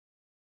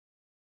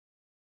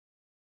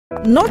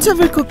Not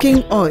every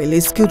cooking oil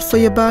is good for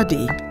your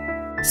body.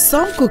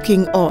 Some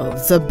cooking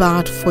oils are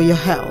bad for your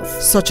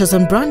health, such as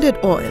unbranded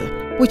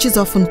oil, which is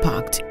often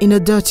packed in a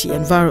dirty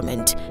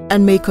environment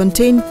and may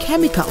contain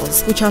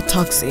chemicals which are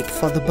toxic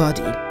for the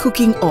body.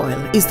 Cooking oil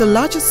is the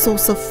largest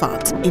source of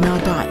fat in our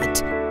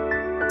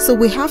diet, so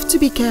we have to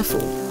be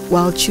careful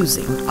while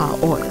choosing our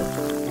oil.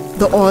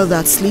 The oil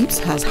that sleeps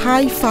has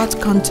high fat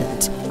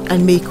content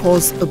and may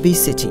cause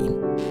obesity.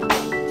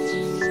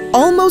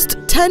 Almost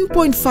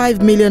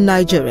 10.5 million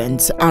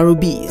Nigerians are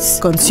obese.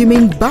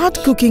 Consuming bad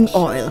cooking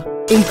oil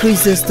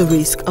increases the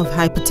risk of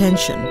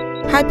hypertension.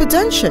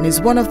 Hypertension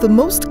is one of the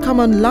most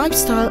common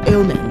lifestyle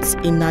ailments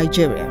in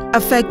Nigeria,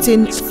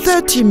 affecting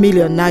 30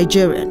 million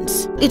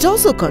Nigerians. It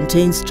also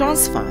contains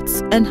trans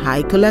fats and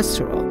high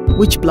cholesterol,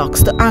 which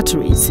blocks the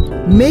arteries,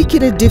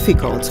 making it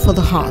difficult for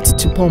the heart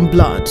to pump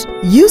blood.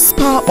 Use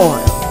palm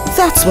oil.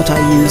 That's what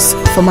I use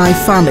for my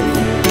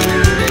family.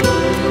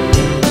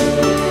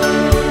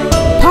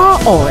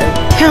 Palm oil,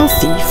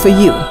 healthy for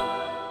you.